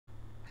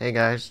Hey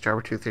guys,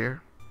 Tooth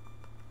here.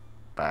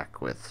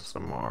 Back with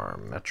some more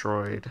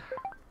Metroid.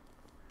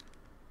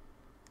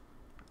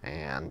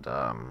 And,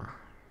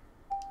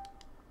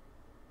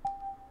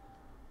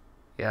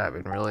 yeah,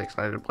 I've been really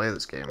excited to play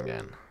this game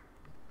again.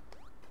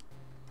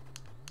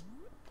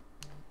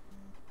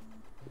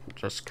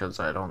 Just because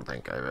I don't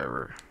think I've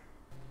ever...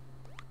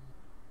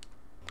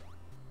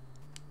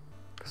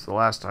 Because the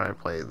last time I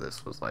played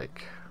this was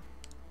like...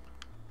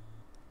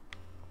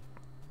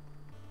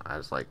 I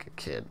was like a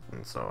kid,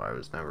 and so I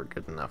was never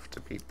good enough to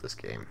beat this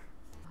game.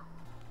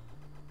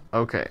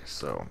 Okay,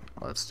 so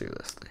let's do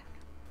this thing.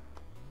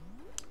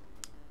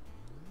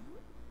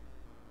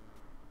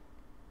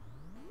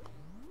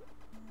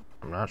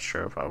 I'm not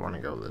sure if I want to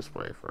go this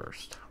way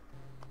first.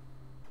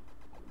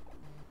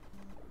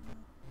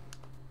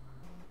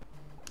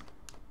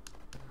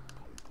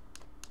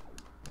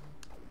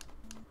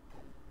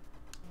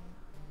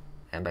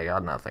 And I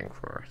got nothing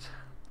for it.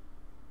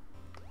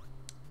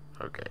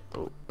 Okay,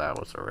 oh, that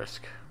was a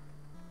risk.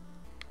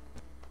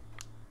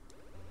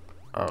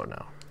 Oh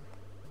no.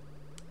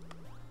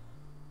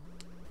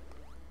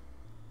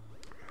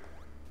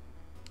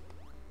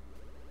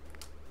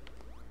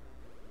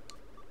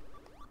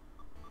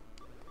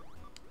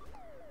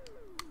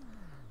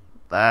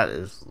 That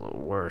is the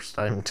worst.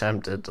 I'm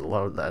tempted to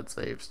load that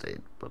save state,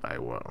 but I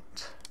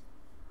won't.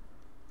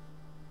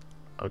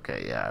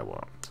 Okay, yeah, I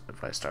won't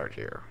if I start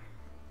here.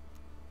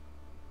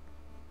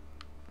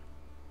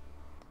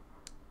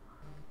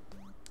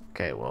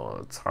 Okay, well,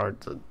 it's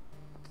hard to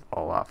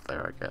fall off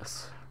there, I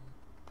guess.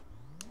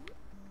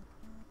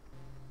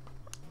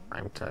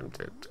 I'm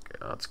tempted.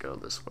 Okay, let's go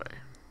this way.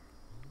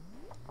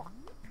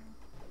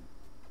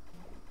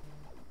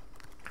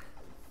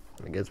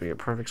 It gives me a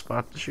perfect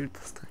spot to shoot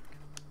this thing.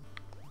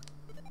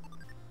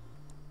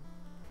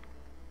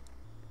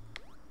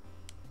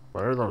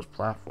 What are those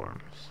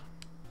platforms?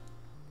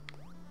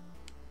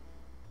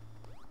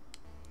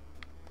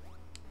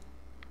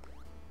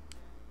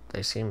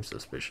 They seem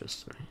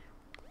suspicious to me.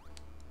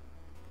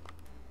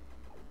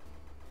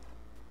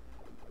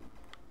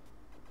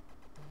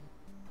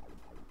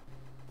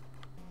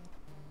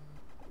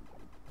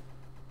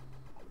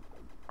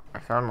 I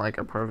found like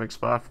a perfect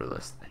spot for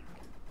this thing.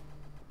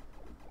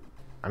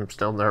 I'm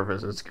still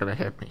nervous it's gonna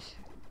hit me.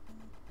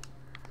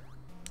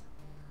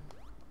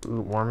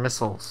 Ooh, more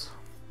missiles.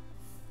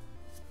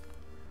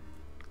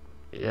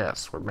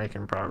 Yes, we're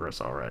making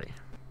progress already.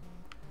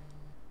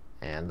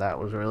 And that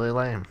was really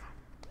lame.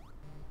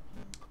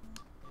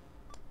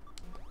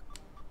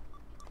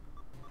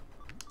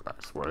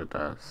 That's what it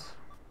does.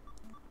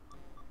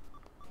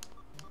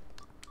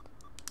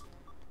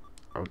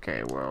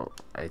 Okay, well,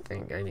 I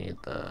think I need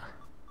the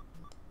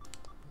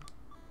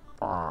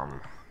bomb.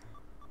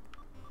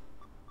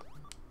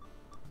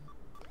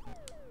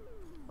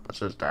 Let's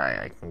just die.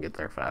 I can get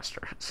there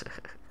faster.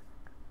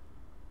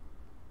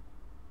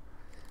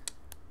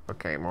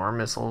 Okay, more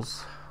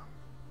missiles.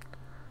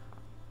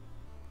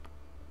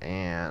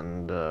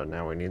 And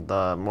now we need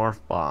the morph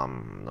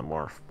bomb. The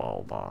morph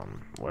ball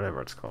bomb.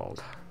 Whatever it's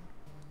called.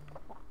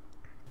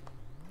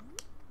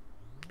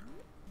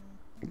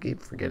 I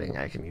keep forgetting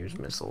I can use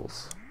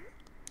missiles.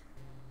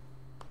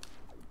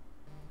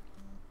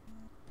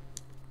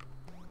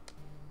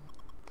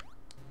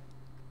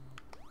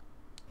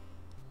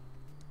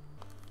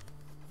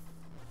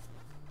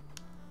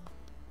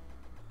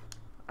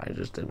 I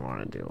just didn't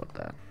want to deal with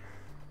that.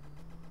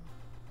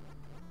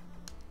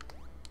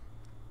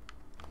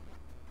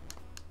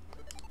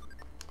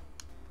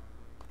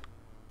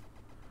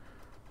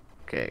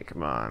 Okay,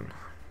 come on.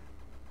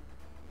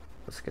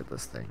 Let's get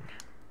this thing.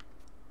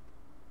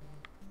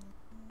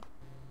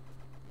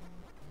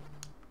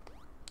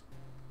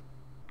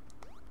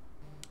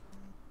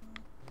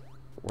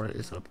 What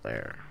is up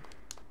there?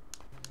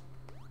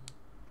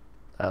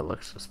 That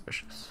looks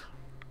suspicious.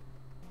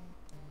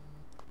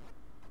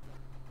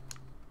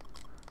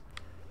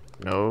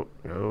 No,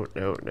 no,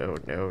 no, no,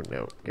 no,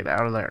 no. Get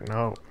out of there.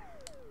 No.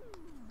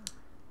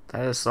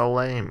 That is so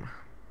lame.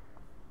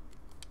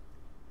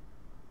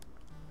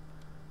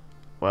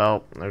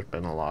 Well, there's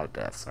been a lot of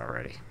deaths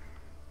already.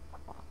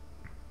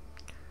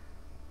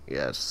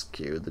 Yes,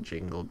 cue the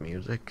jingled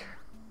music.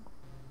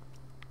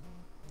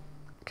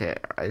 Okay,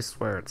 I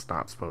swear it's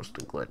not supposed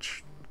to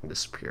glitch and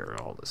disappear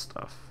all this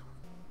stuff.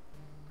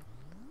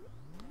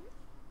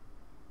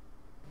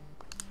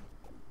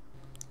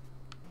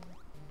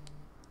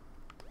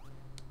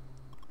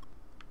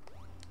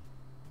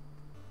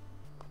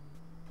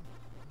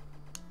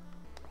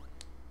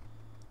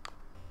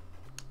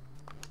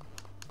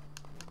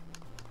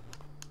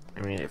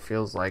 I mean, it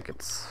feels like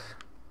it's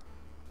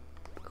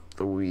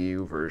the Wii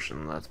U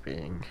version that's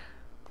being...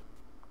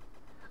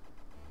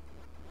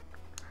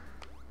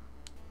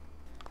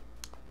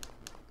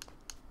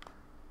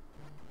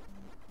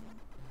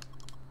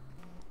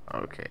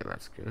 Okay,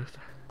 that's good.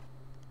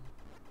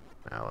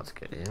 Now let's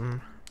get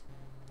him.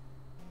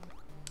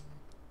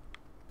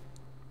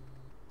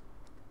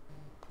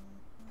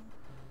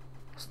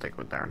 Stick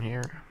with down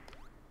here.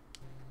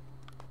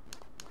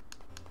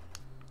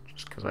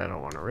 Just because I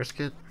don't want to risk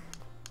it.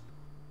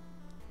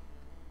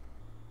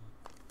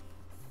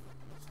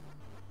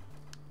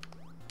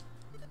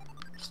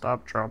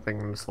 Stop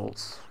dropping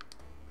missiles.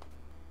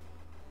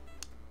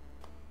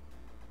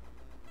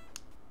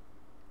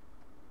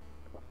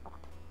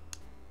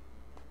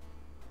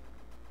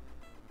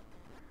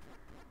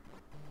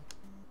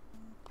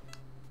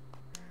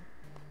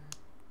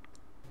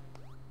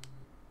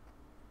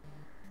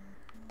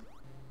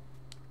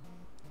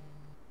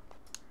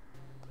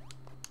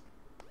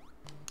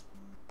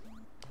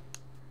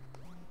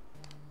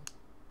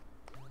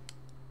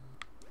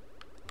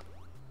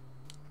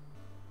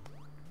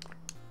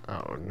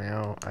 Oh,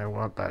 now I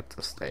want that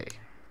to stay.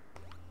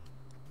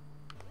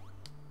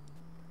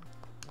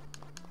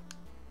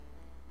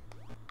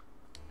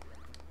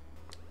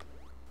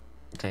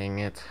 Dang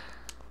it.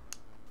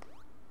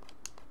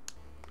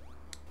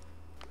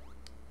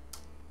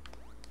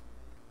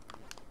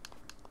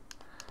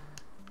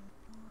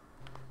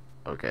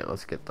 Okay,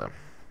 let's get them.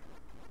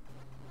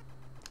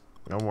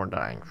 No more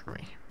dying for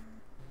me.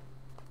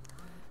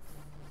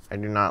 I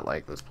do not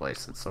like this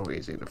place. It's so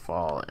easy to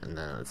fall, and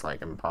then it's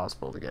like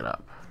impossible to get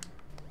up.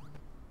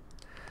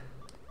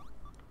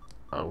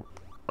 Oh,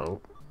 oh,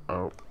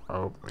 oh,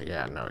 oh.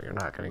 Yeah, no, you're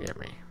not gonna get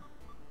me.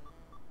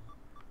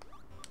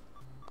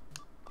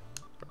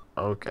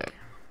 Okay.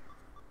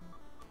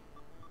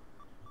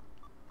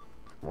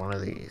 One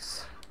of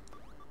these.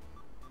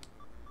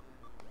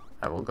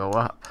 I will go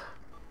up.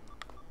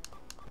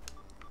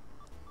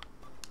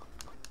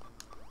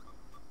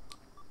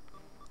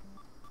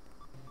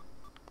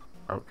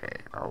 Okay,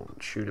 I'll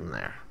shoot him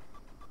there.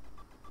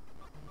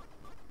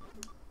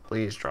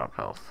 Please drop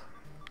health.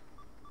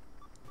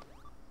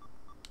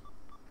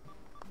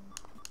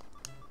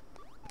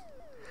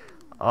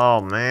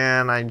 Oh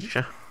man, I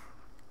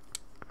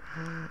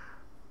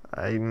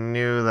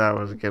knew that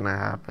was gonna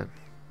happen.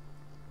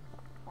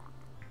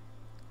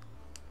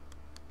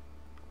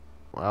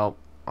 Well,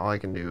 all I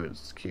can do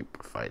is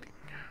keep fighting.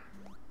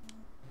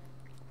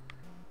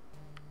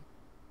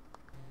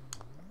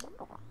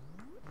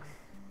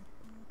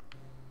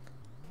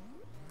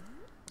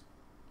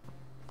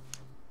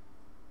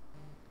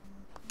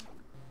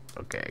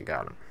 Okay, I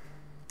got him.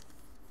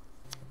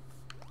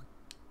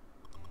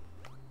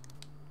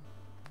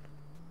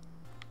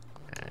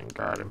 And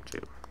got him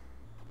too.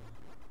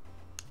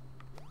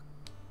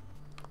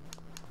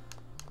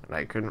 And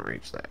I couldn't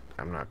reach that.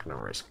 I'm not gonna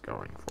risk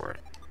going for it.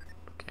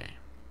 Okay.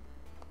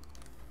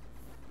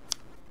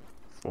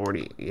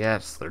 40.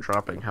 Yes, they're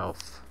dropping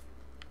health.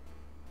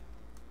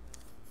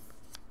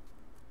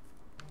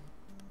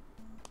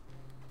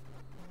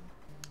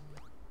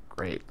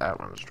 Great, that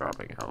one's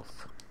dropping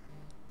health.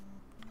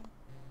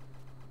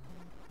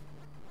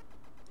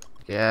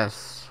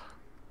 Yes.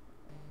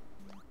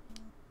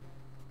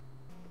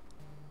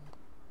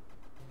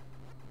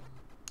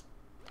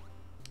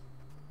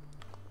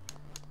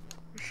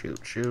 Shoot,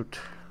 shoot.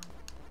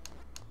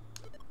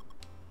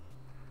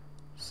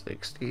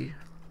 60.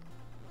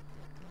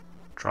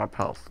 Drop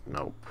health.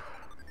 Nope.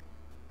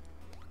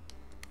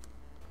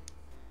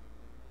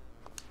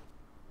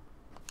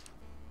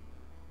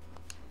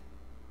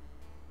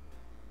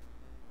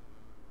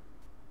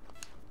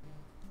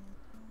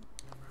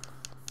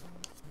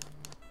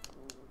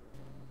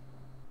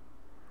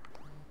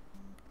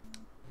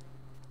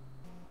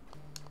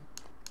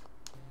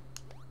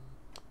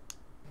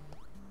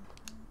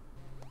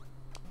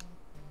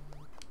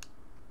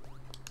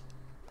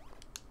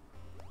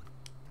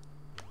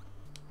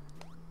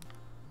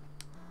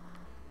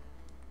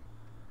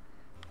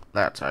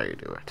 That's how you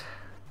do it.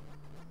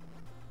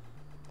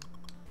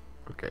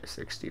 Okay,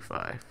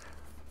 65.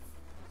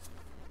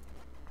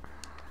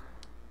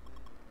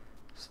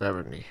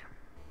 70.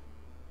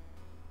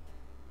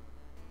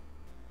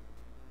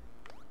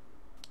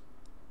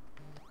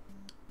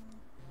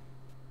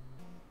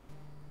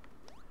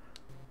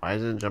 Why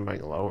is it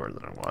jumping lower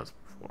than it was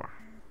before?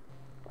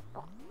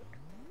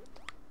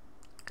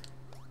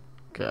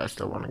 Okay, I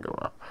still want to go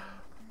up.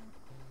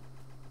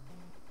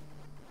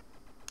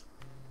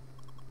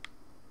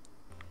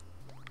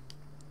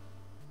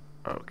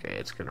 Okay,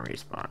 it's gonna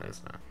respawn,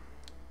 isn't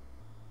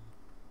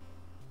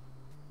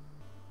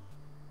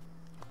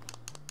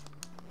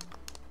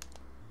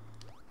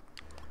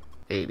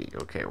it?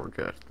 Okay, we're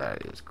good.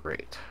 That is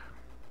great.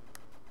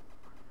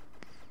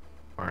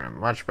 We're in a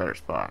much better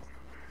spot.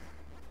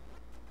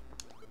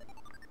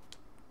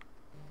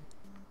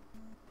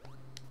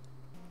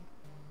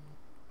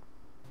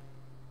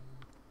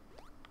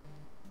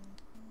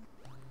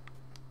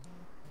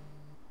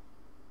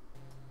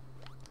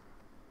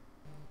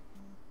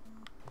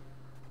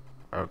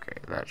 Okay,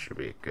 that should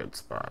be a good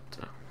spot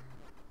to...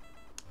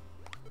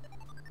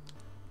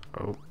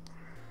 Oh.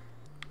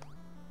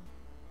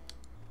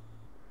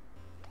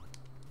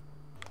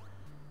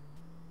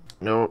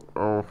 Nope.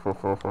 Oh, ho,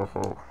 ho, ho,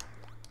 ho.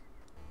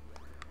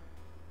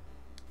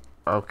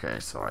 Okay,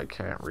 so I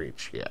can't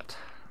reach yet.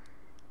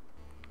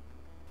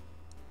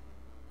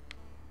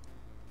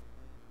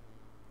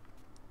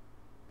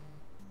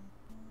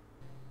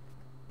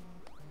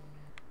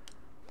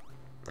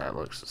 That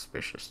looks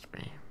suspicious to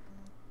me.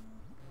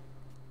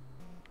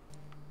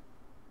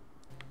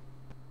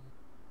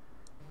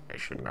 I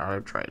should not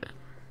have tried it.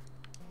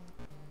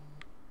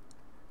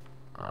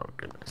 Oh,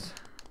 goodness.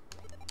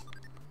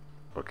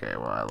 Okay,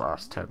 well, I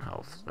lost 10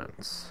 health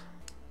since.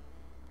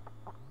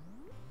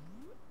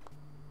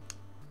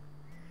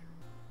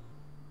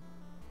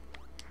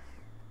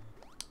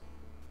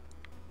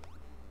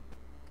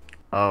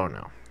 Oh,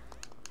 no.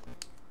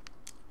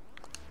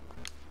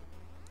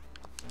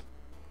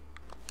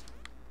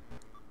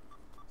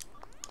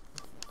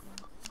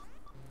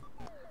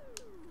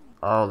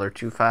 Oh, they're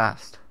too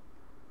fast.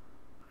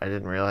 I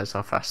didn't realize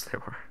how fast they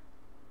were.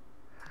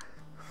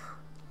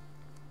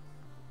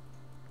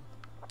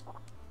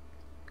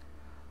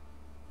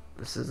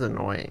 This is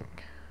annoying.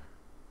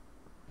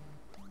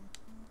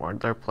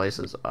 Weren't there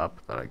places up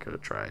that I could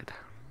have tried?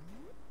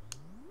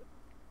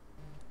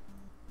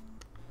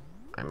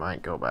 I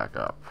might go back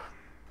up.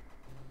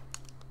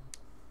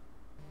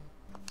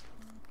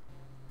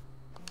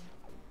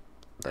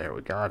 There,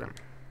 we got him.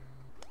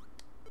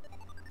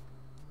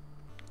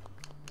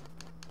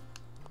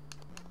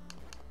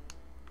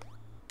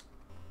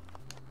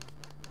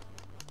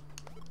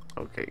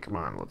 Okay, come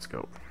on, let's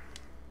go.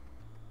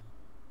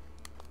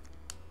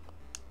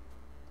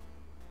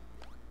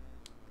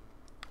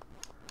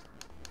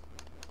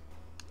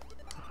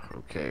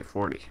 Okay,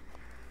 40.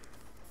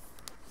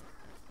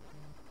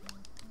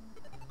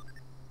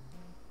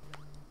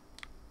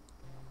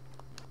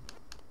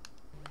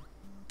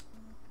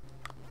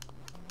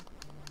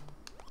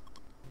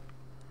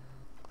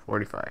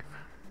 $45.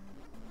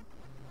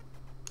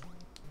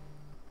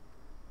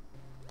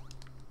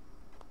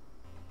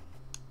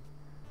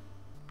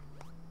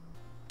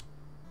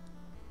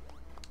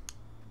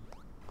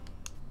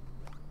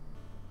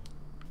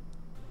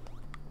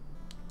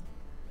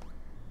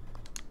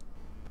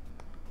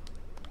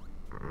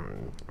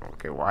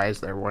 Okay, why is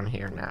there one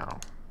here now?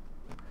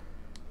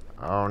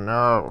 Oh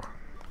no.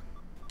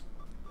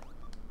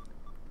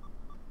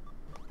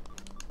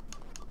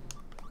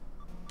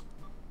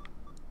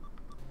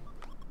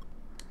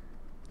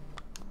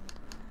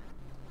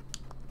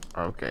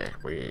 Okay,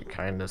 we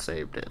kind of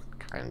saved it,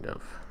 kind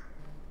of.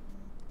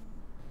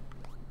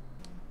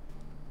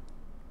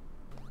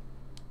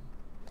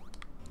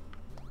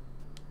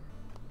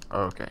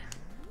 Okay.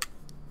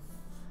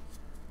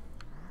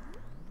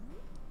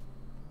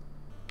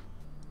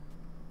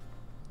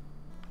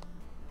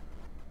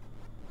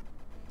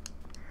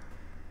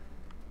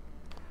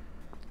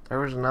 There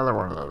was another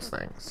one of those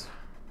things.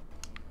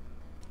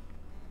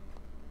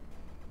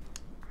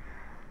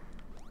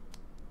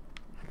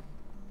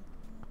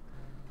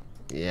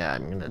 Yeah,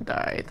 I'm gonna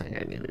die. I think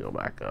I need to go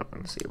back up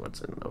and see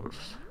what's in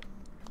those.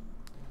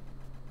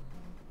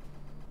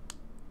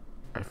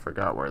 I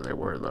forgot where they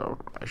were, though.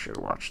 I should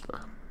watch the...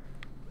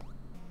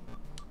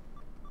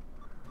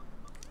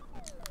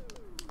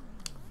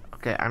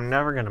 Okay, I'm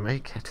never gonna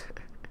make it.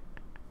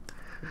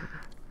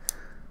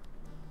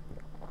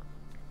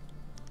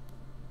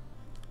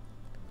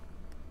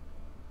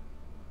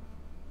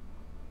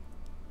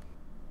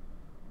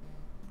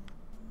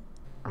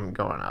 I'm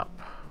going up.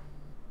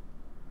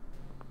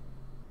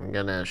 I'm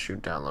gonna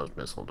shoot down those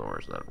missile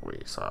doors that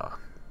we saw.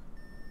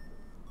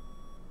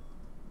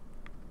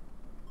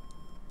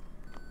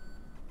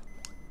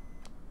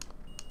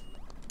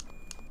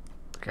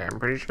 Okay, I'm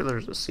pretty sure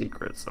there's a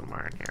secret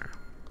somewhere in here.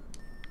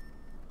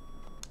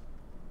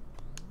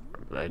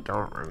 But I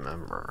don't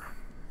remember.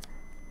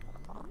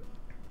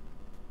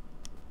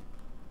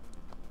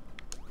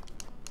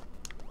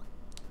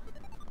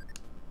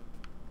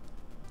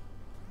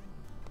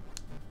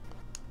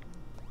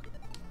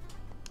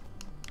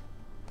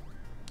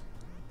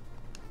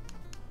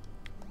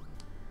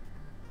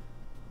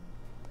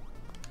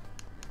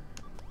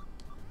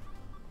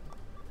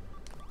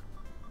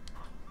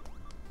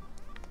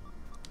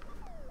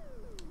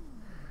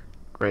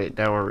 Great,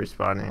 now we're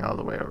respawning all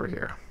the way over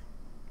here.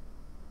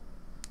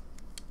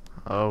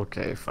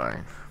 Okay,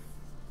 fine.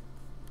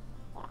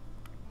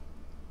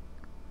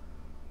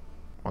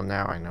 Well,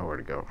 now I know where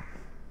to go.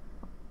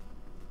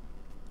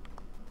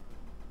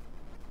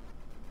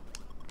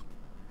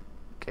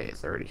 Okay,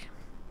 30.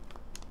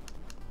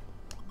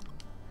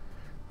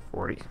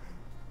 40.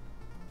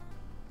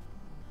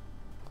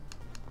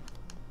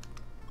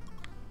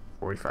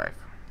 45.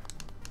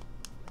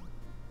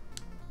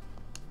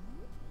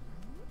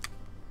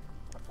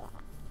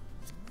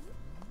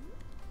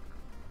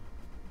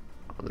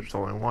 Oh, there's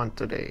only one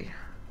today.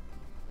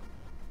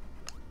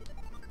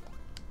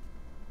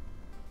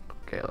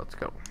 Okay, let's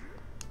go.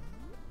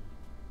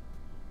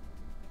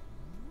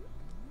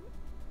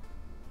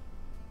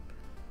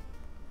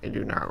 I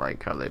do not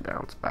like how they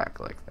bounce back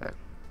like that.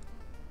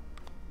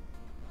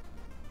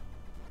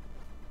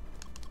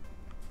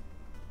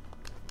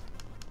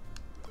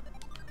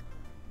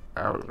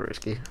 That was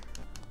risky.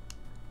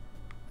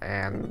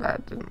 And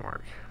that didn't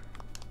work.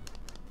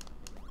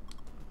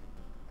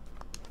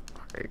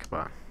 Okay, come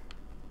on.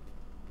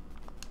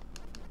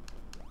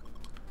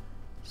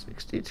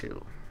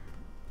 62.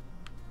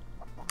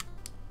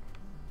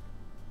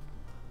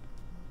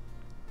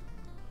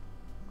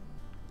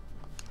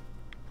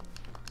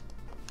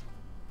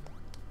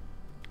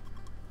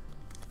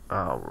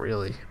 Oh,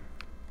 really?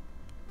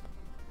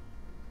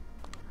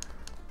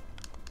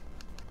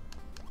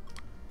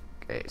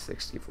 Okay,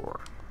 64.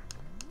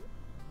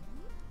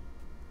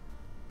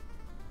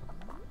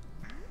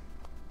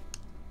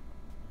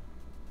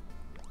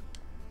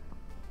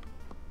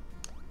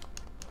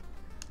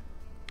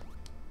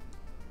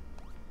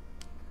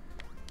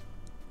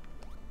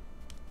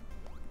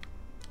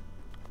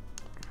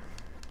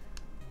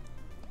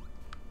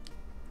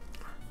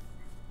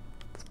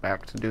 It's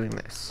back to doing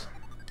this.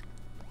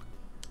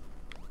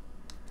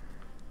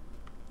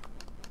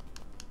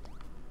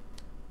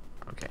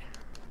 Okay.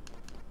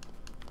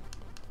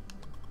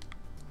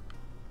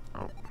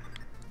 Oh.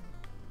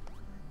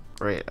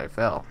 Great, I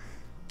fell.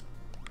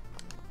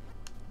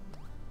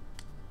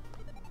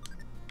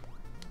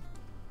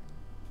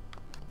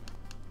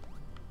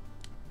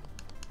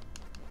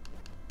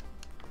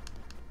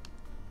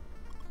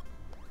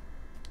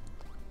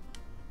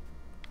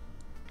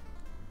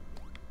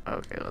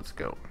 Okay, let's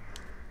go.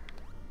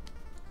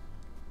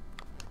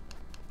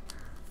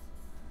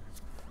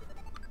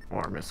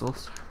 More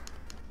missiles.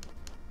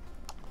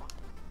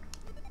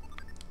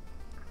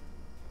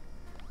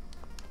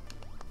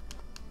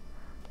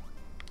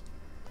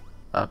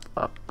 Up,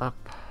 up, up.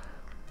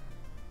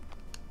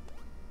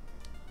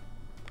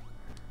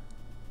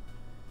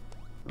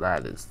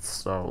 That is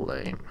so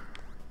lame.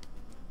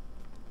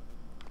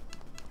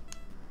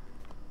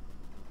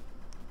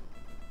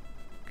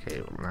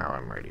 Okay, well now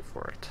I'm ready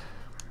for it.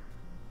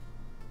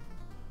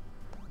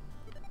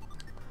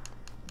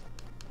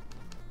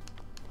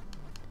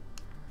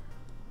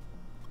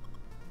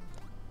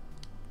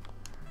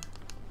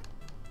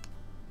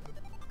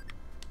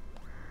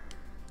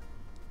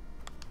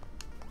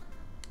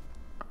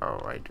 Oh,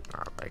 I do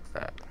not like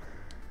that.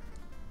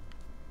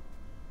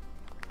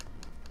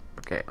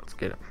 Okay, let's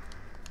get him.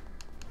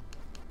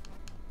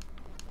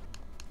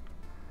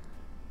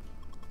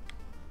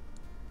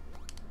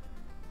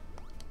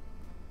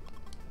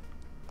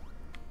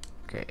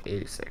 Okay,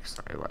 86,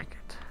 I like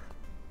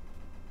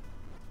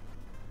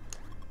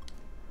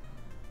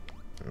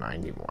it.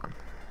 91.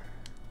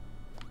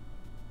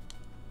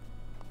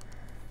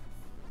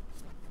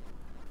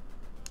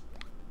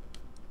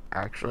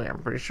 Actually, I'm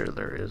pretty sure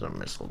there is a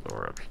missile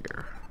door up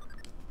here.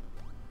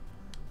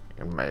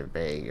 In my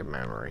vague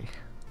memory.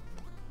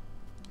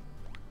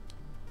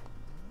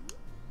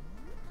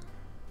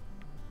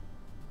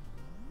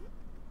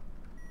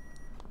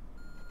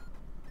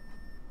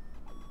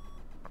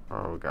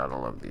 Oh, gotta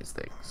love these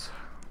things.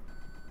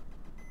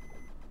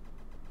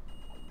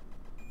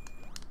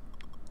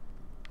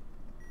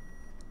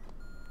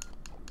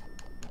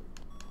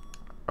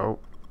 Oh,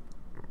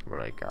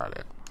 but I got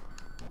it.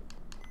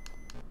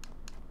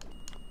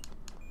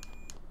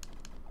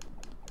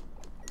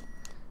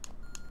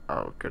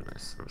 Oh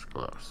goodness, it was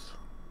close.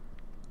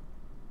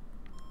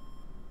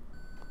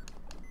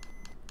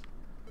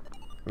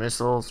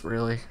 Missiles,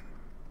 really?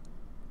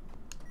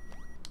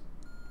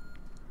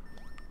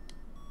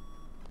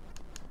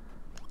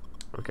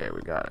 Okay,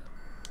 we got it.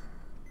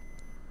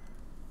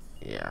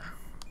 Yeah.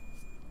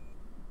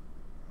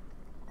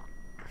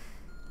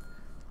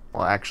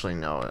 Well, actually,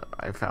 no.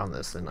 I found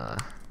this in a...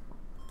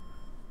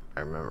 I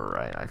remember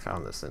right. I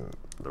found this in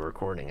the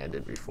recording I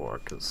did before,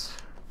 because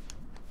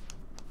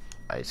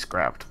I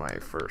scrapped my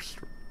first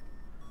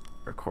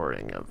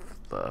recording of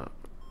the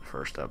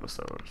first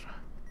episode.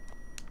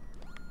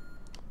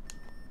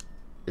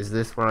 Is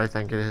this what I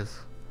think it is?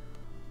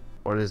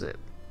 What is it?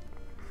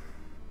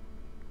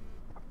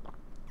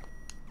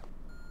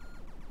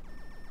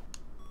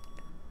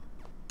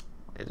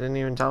 It didn't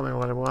even tell me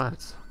what it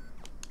was.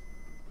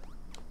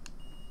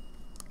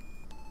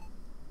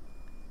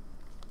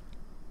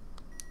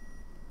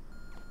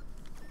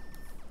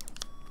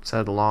 It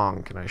said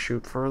long. Can I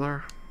shoot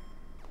further?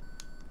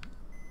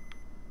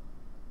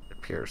 It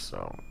appears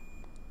so.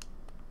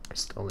 I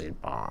still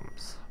need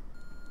bombs.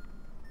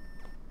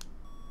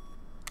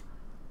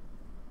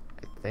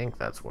 I think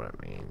that's what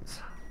it means.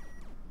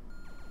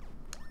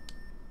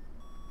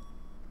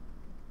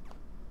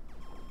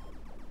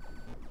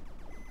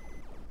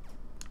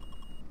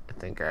 I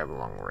think I have a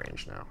long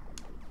range now.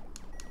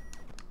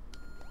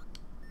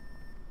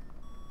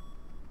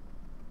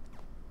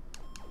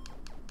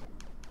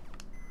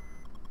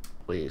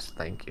 Please,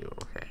 thank you.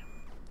 Okay.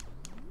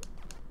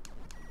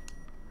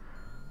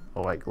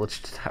 Oh, I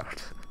glitched it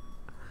out.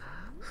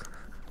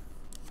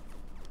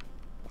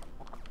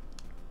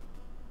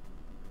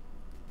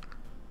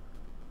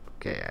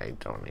 Okay, I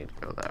don't need to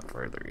go that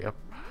further. Yep.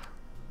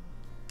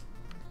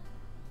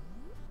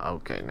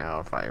 Okay,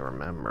 now if I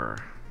remember.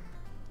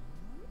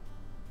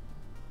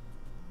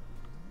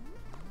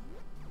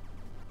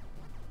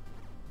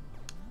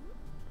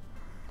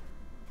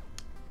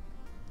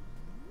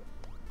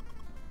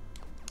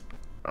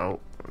 Oh,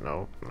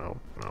 no, no,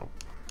 no.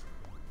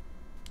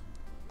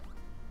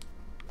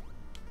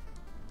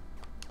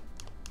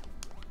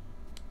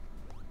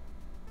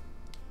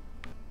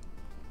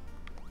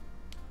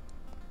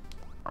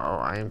 Oh,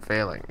 I am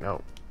failing.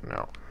 No,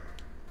 no.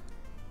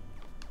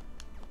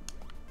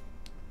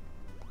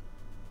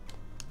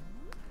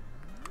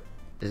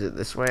 Is it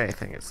this way? I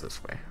think it's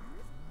this way.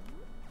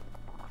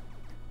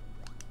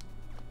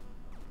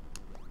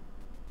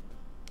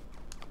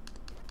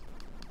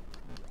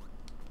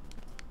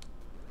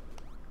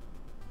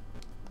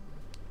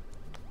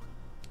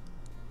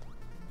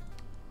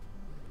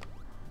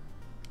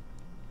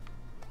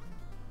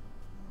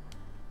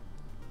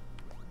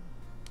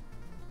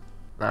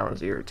 That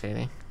was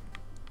irritating.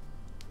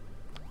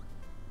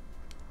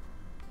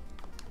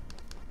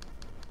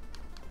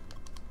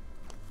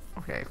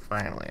 Okay,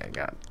 finally I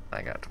got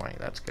 20.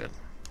 That's good.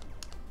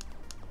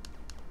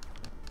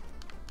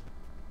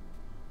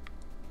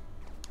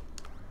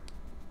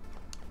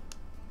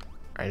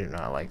 I do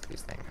not like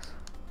these things.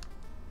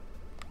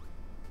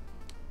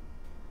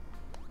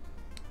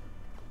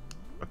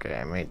 Okay,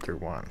 I made through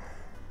one.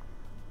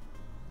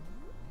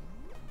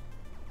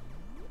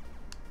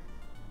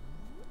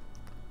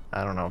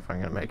 I don't know if I'm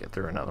gonna make it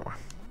through another one.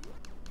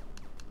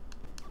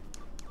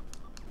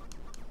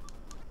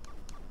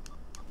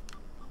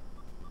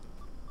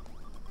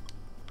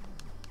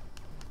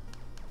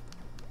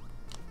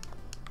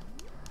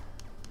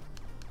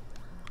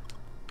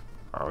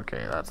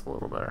 Okay, that's a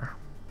little better.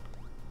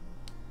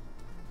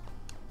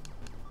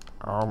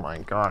 Oh my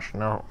gosh,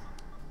 no.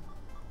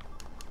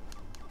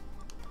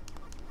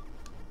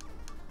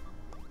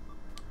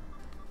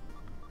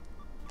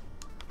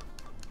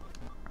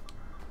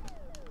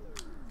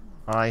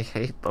 I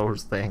hate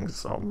those things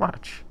so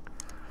much.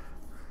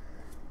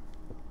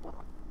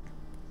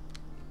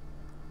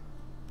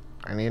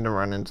 I need to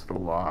run into the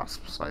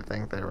wasps. I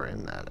think they were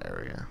in that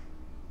area.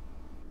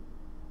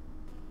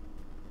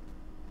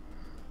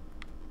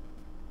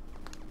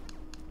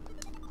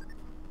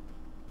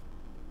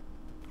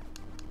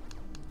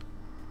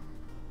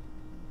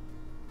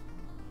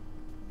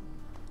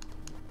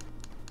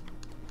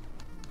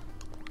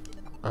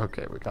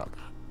 Okay, we got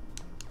that.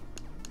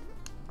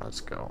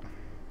 Let's go.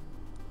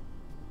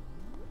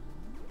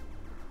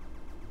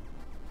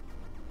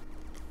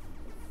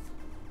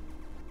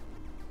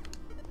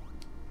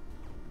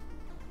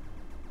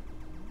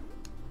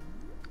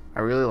 I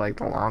really like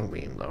the long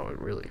beam though, it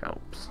really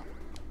helps.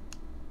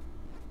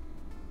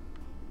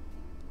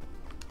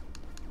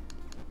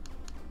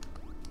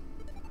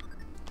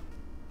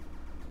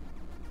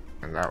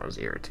 And that was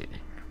irritating.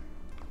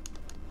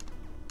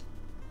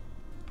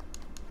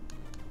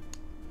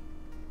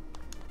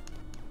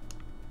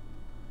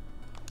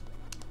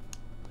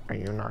 Are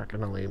you not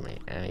gonna leave me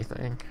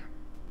anything?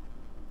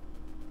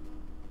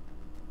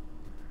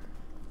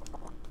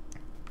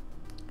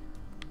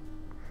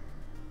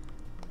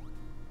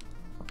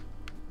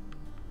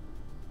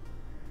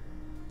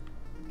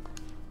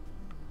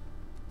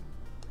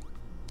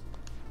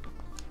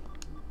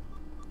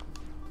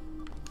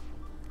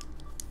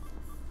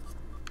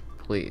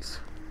 Please.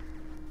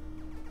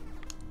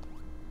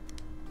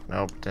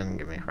 Nope, didn't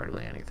give me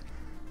hardly anything.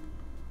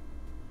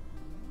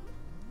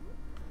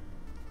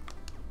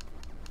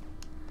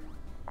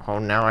 Oh,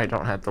 now I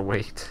don't have to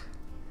wait.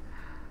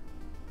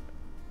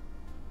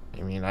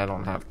 I mean, I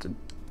don't have to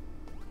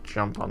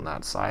jump on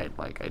that side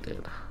like I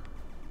did.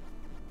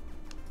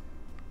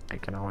 I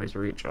can always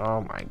reach.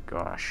 Oh my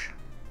gosh.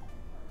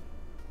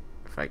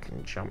 If I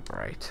can jump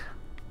right.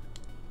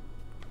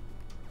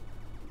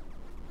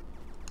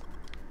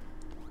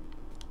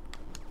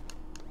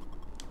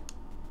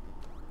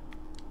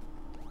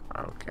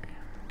 Okay.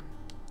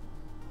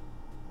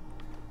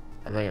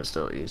 I think it's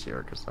still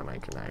easier because then I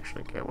can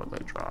actually get what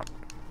they dropped.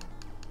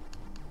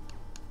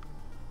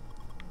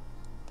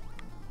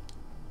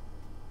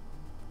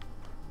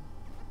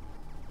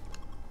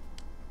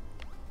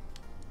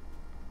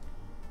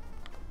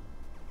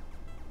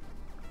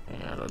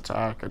 And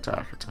attack,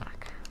 attack,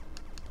 attack.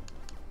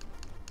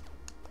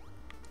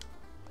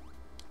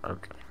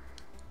 Okay.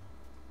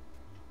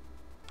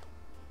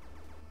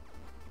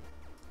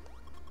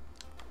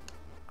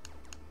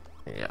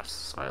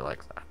 Yes, I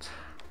like that.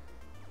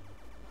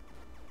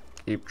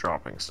 Keep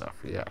dropping stuff,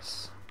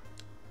 yes.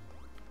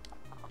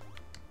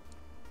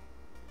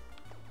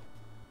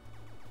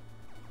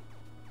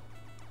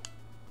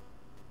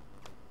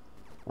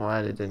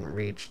 Why it didn't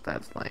reach,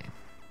 that's lame.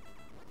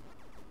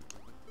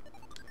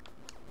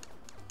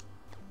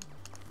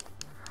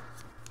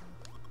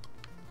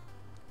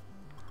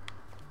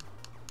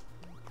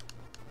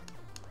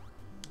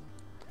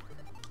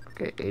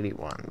 Okay,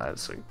 81,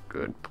 that's a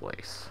good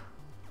place.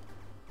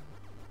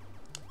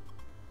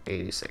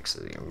 86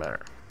 is even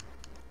better.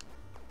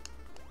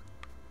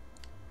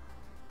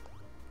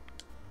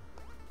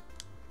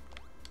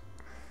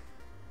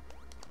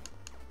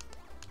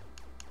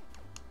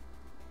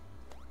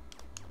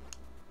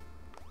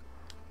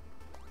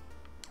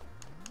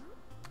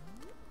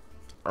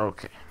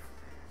 Okay.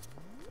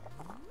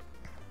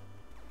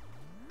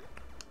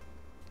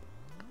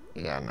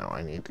 Yeah, no,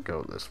 I need to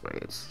go this way.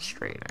 It's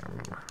straight, I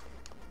remember.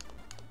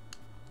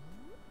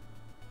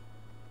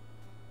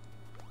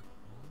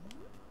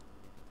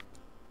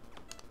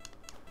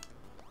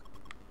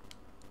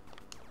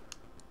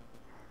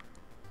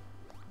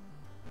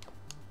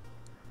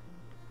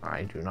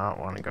 I do not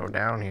want to go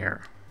down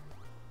here.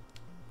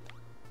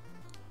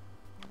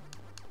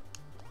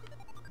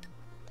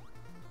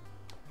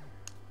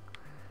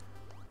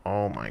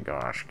 Oh my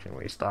gosh, can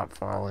we stop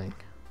falling?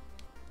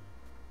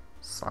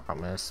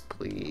 Samus,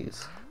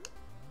 please.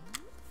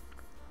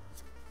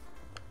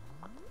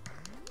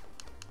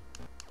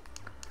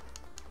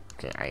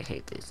 Okay, I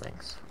hate these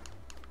things.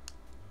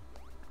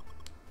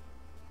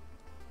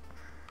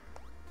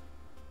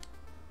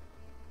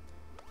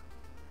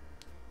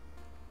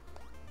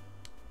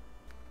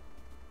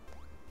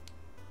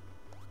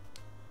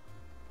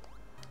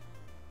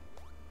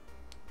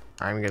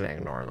 I'm gonna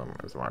ignore them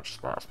as much as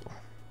possible.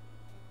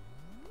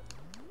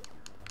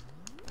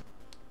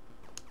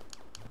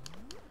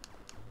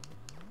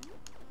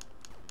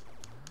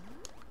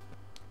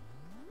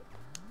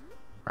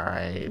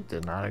 I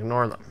did not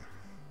ignore them.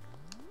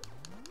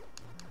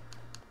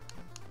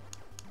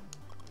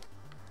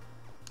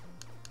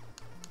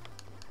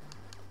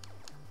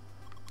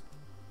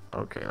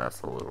 Okay,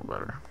 that's a little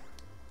better.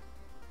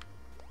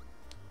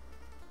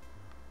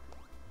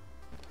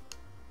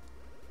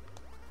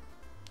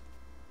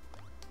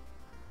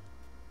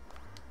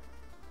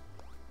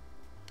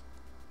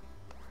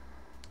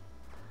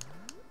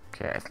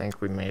 Okay, I think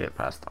we made it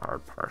past the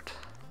hard part.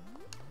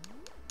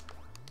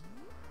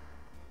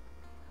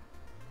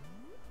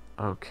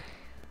 Okay.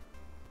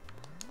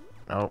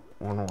 Nope,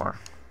 one more.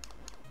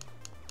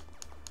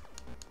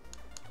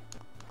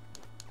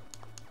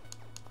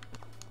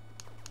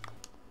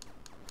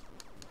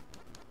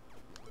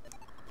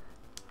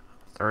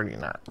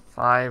 Not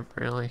 5,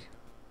 really?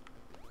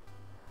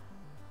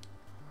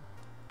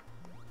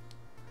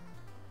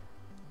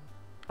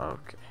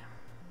 Okay.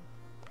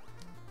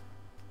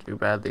 Too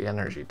bad the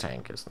energy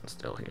tank isn't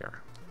still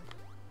here.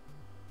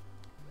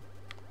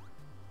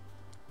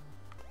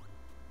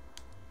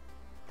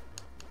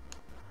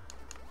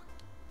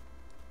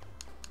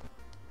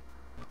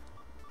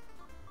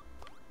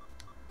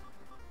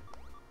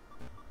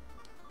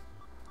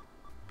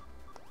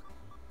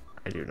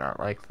 I do not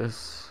like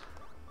this.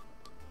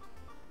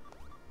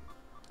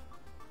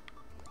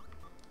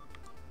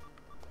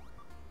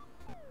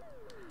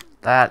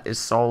 That is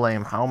so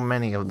lame. How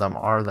many of them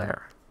are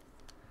there?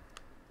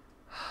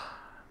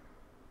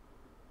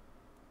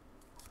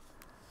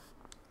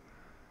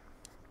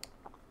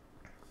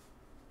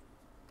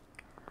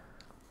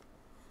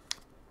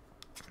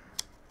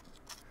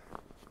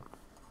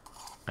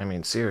 I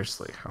mean,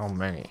 seriously, how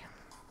many?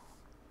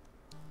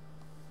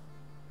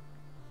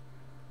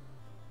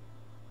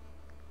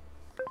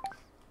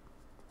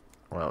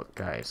 Well,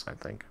 guys, I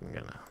think I'm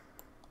gonna...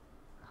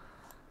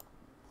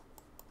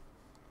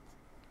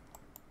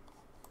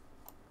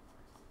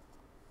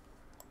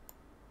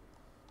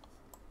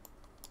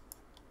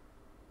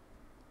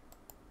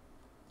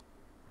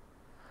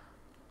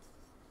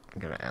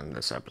 end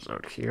this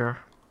episode here.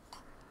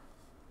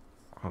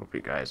 Hope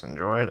you guys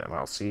enjoyed, and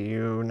I'll see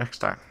you next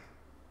time.